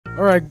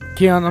All right,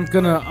 Keon, I'm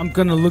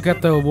gonna look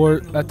at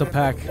the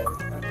pack.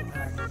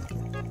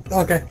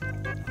 Okay.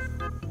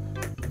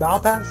 Battle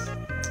pass?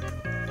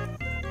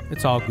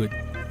 It's all good.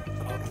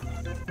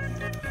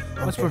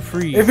 What's for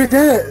free? If it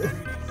did.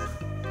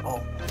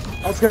 Oh,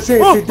 I was gonna say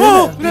if it did.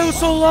 Oh, that was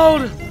so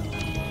loud.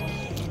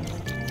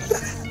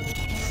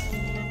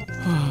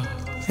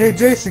 Hey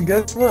Jason,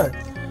 guess what?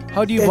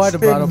 How do you buy the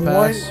battle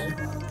pass?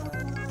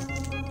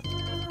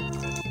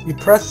 You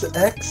press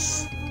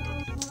X.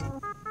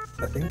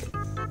 I think.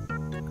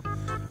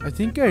 I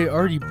think I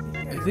already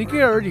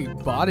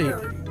bought it.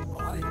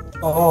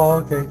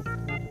 Oh, okay.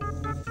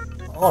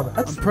 Oh,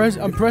 that's.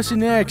 I'm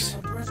pressing X.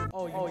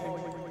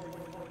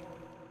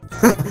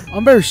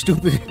 I'm very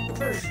stupid.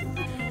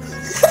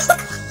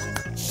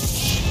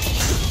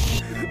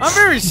 I'm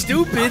very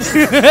stupid.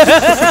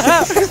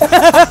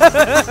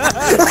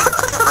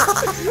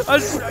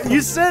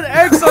 You said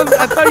X on.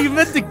 I thought you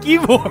meant the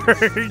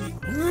keyboard.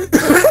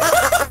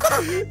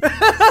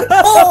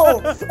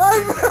 Oh!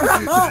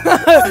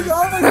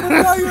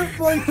 Now you're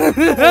playing.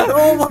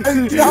 Oh my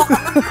god!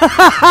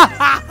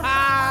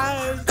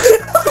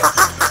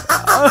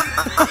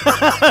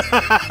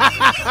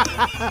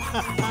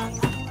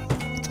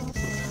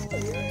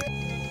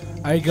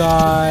 I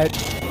got.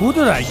 Who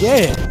did I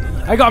get?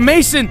 I got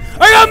Mason!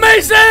 I got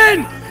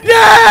Mason!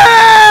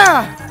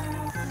 Yeah!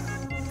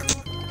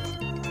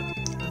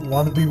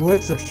 Wanna be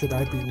woods or should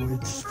I be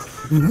woods?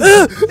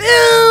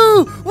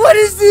 Ew! What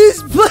is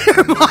this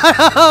player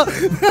model?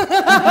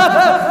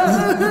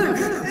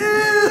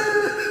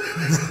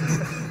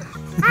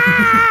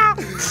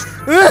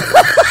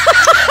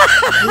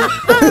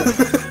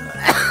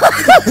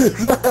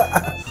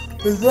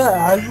 Is that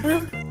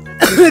Andrew?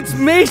 It's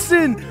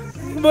Mason!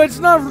 But it's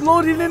not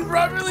loading in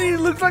properly. It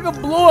looks like a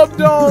blow-up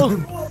doll.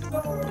 I'm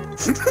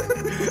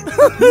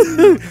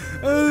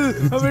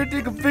gonna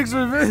take a picture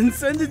of it and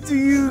send it to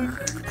you.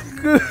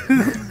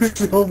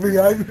 Show me,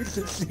 I need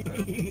to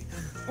see.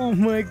 Oh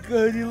my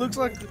god, he looks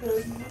like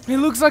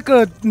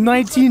a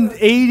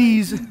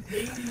 1980s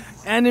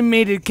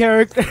animated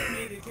character.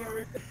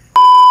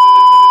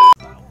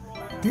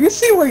 Do you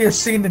see what you're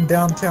seeing in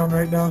downtown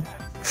right now?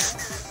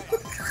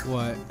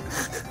 What?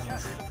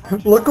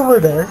 Look over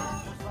there.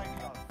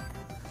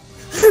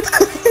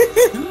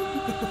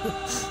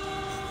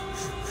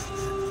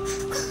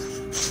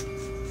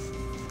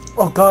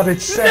 Oh god,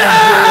 it's San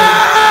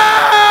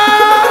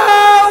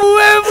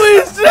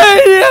Wembley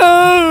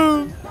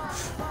Stadium!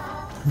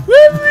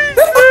 Wembley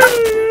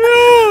Stadium!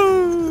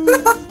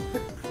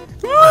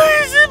 Why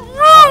is it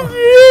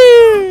broken?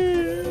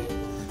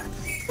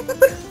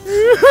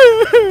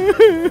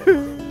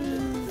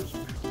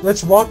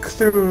 Let's walk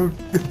through.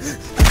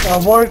 I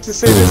wanted to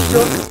say this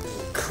joke.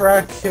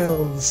 Crack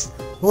hills.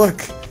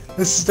 Look,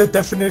 this is the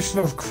definition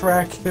of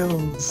crack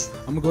hills.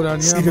 I'm gonna go down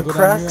here. See I'm the gonna go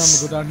down here.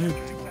 cracks? I'm gonna go down here.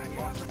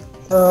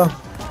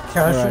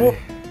 Casual. Right.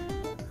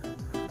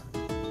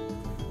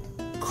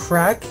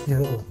 Crack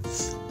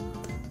hills.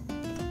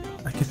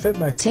 I can fit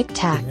my Tic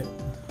Tac.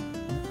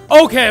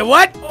 Okay,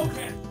 what?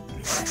 Okay.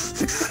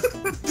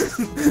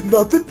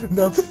 Nothing.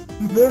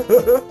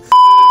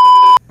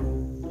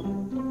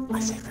 I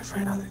saved it for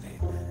another day.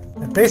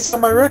 And based on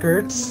my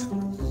records.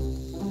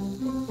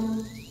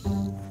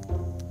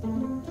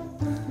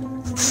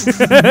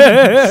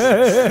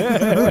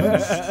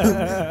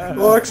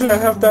 Well, actually, I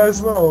have that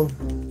as well.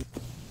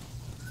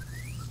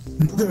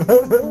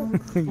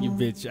 You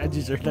bitch, I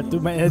just heard that through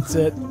my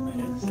headset.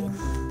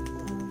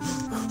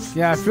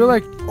 Yeah, I feel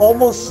like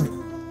Almost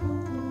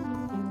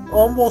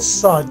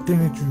saw it,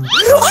 didn't you?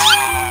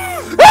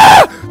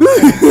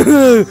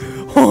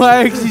 Oh,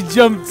 I actually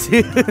jumped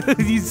in.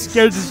 You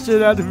scared the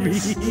shit out of me.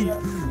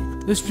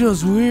 This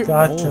feels weird.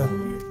 Gotcha. Oh.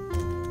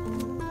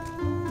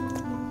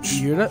 You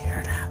hear that?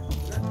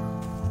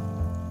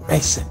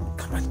 Mason,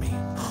 come with me.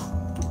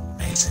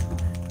 Mason,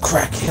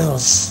 crack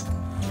hills.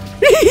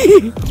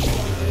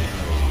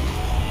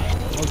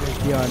 Okay,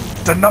 Keon.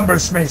 The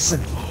numbers,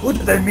 Mason. What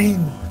do they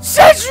mean?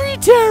 Century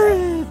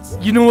turrets!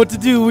 You know what to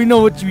do. We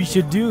know what we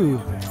should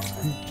do.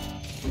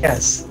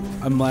 Yes.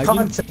 I'm lagging.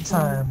 Content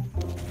time.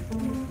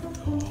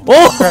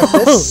 Oh! Grab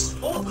this.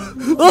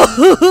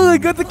 Oh! I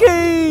got the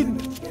cane!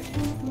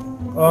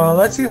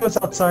 Let's see what's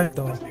outside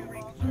though.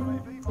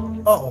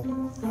 Uh-oh.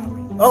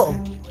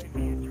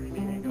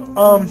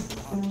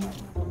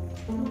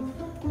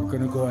 We're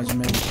gonna go as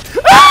men.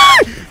 Ah!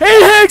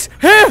 Hey, Hex!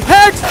 Hey,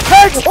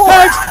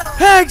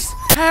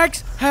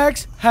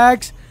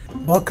 Hex!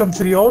 Welcome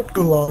to the old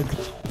gulag.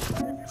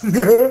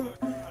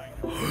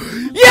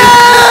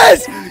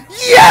 Yes!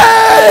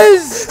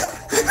 Yes!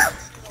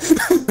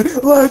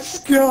 Let's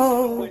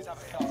go!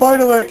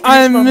 Finally,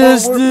 I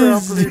missed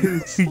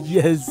this.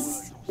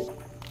 Yes.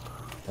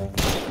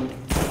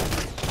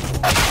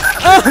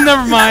 Oh,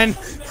 never mind.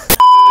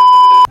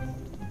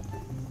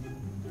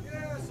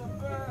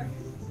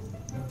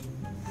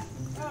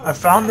 I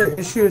found the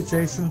issue,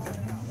 Jason.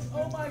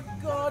 Oh my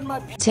god, my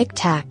Tic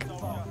Tac.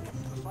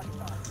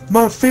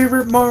 My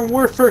favorite Modern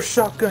Warfare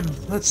shotgun.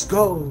 Let's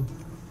go.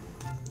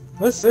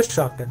 What's this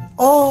shotgun?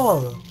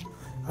 Oh,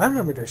 I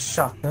remember this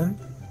shotgun.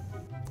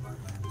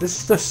 This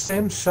is the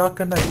same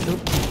shotgun I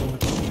killed people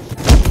with.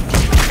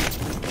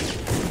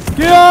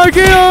 Get on!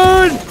 Get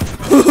on!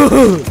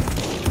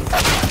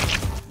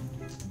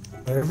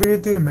 Whatever you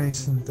do,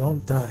 Mason,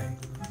 don't die.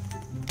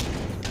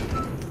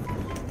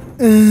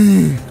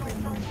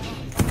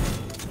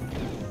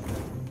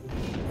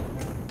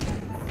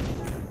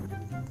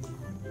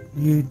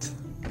 Yeet.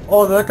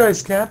 Oh, that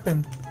guy's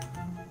camping.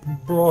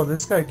 Bro,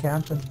 this guy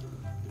camping.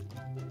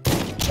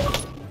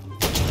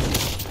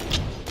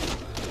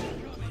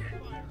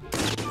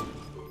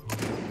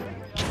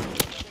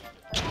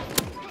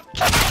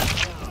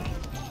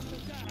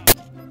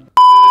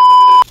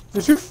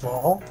 Did you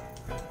fall?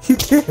 You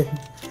did.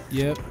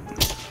 Yep.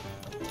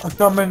 I'm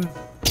coming.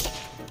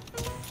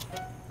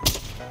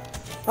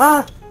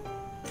 Ah!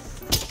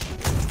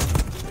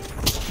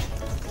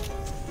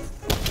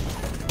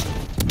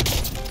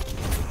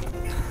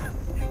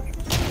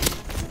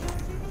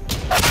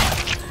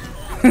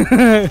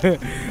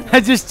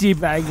 I just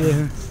teabagged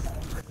him.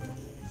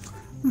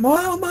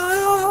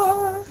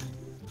 Mama!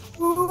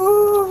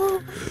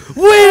 Ooh.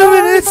 Wait a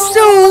minute, it's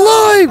still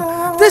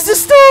alive! This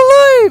is still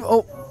alive!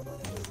 Oh.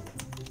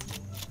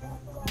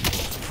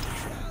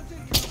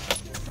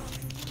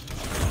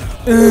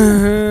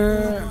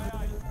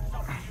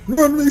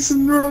 Run,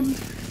 Mason, run!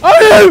 Oh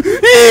no!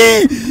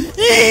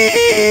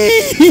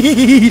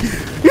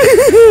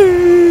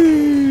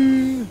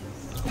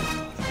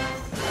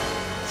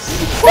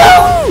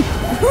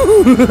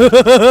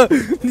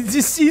 Did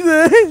you see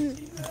that?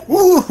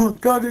 Oh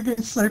God, you're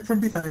getting sniped from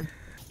behind.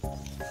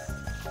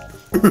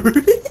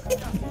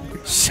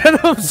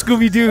 Shut up,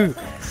 Scooby-Doo!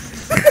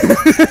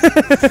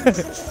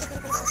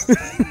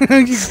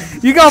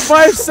 You got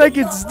 5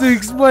 seconds to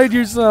explain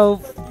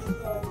yourself.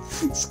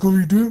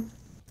 Scooby-Doo.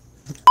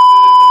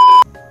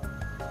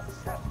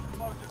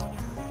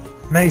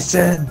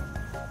 Mason.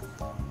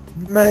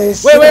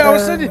 Mason. Wait,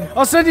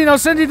 I'll send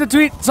you the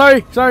tweet.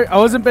 Sorry, I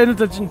wasn't paying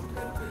attention.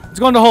 Let's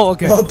go in the hole,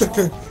 okay. No, it's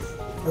okay.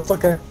 It's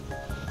okay.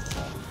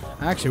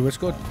 Actually, let's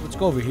go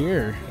over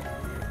here.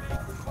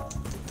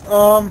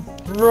 Run.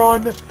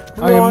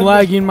 I am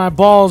lagging my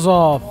balls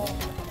off.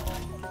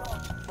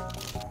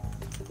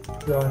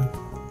 Run.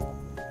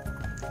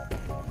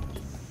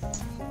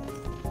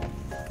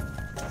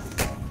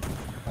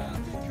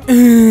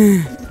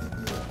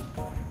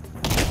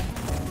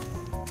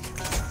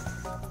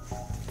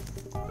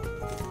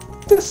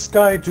 This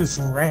guy just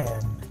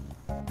ran.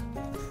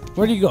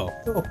 Where'd he go?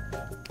 Oh.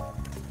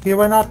 He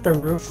went out the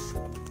roof.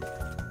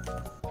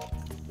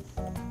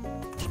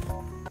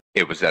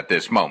 It was at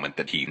this moment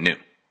that he knew.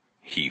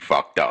 He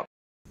fucked up.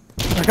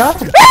 I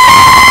got him.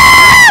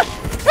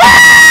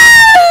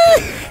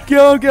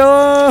 Go!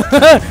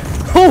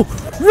 Oh!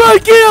 Run,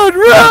 Gideon,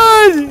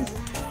 run!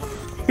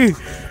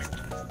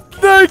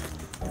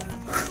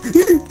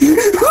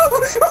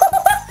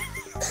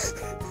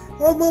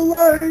 I'm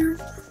alive.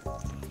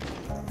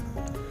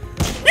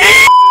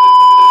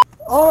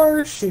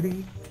 Or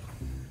shitty.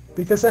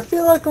 Because I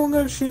feel like I'm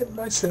gonna shit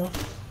myself.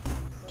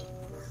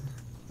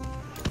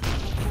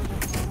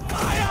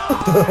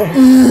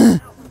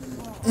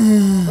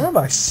 Where am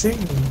I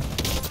singing?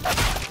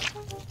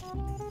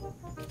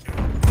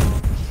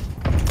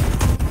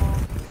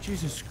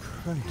 Jesus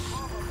Christ.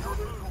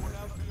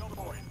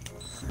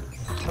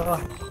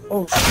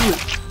 Oh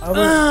shoot.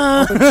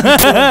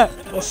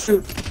 Oh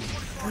shoot.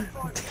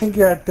 Dang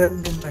it, I did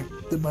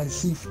my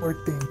C4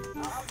 thing.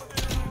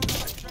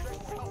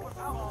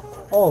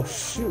 Oh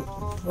shoot.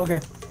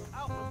 Okay.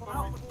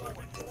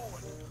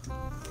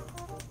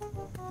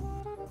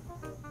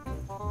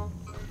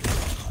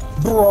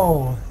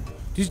 Bro.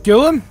 Did you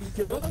kill him?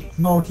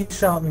 No, he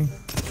shot me.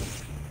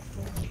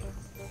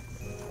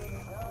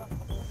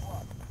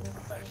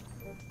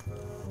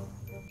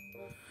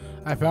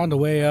 I found a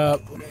way up.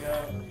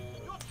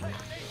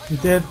 You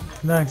did?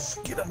 Nice.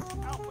 Get him.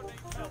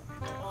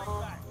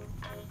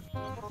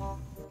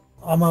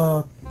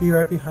 I'ma be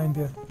right behind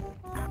you.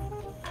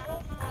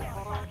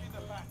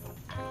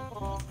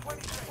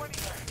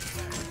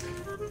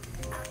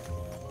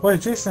 Wait,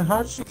 Jason,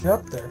 how did you get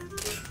up there?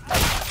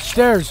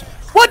 Stairs.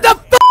 What the f?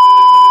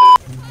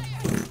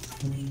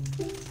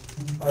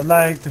 I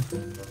lagged.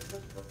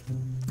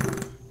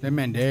 That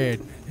man dead.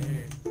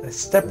 I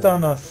stepped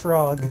on a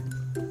frog.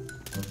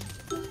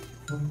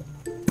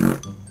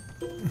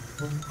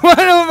 What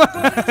am I?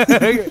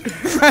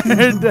 I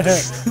heard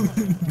that.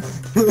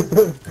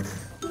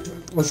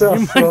 Was that a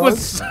Your frog? mic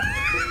was.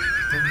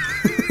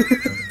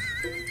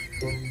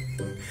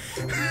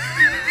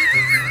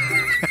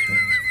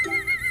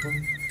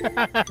 I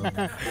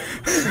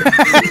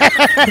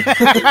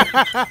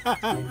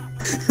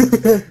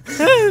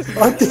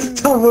think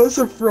that was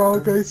a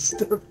frog I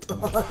stepped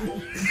on.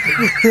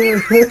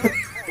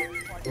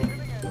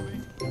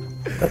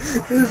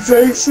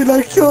 Jason,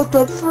 I killed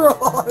the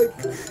frog!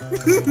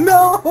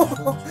 No!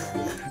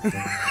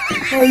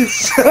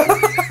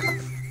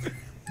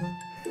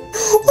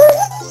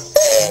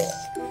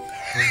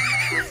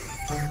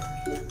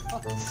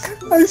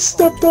 I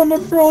stepped on the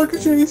frog,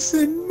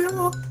 Jason,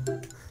 no!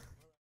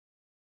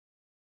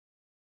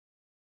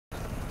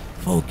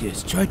 Focus.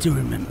 Focus. Try to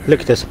remember.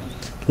 Look at this.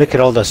 Look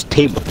at all those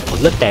tables.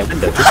 Look at that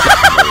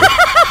window.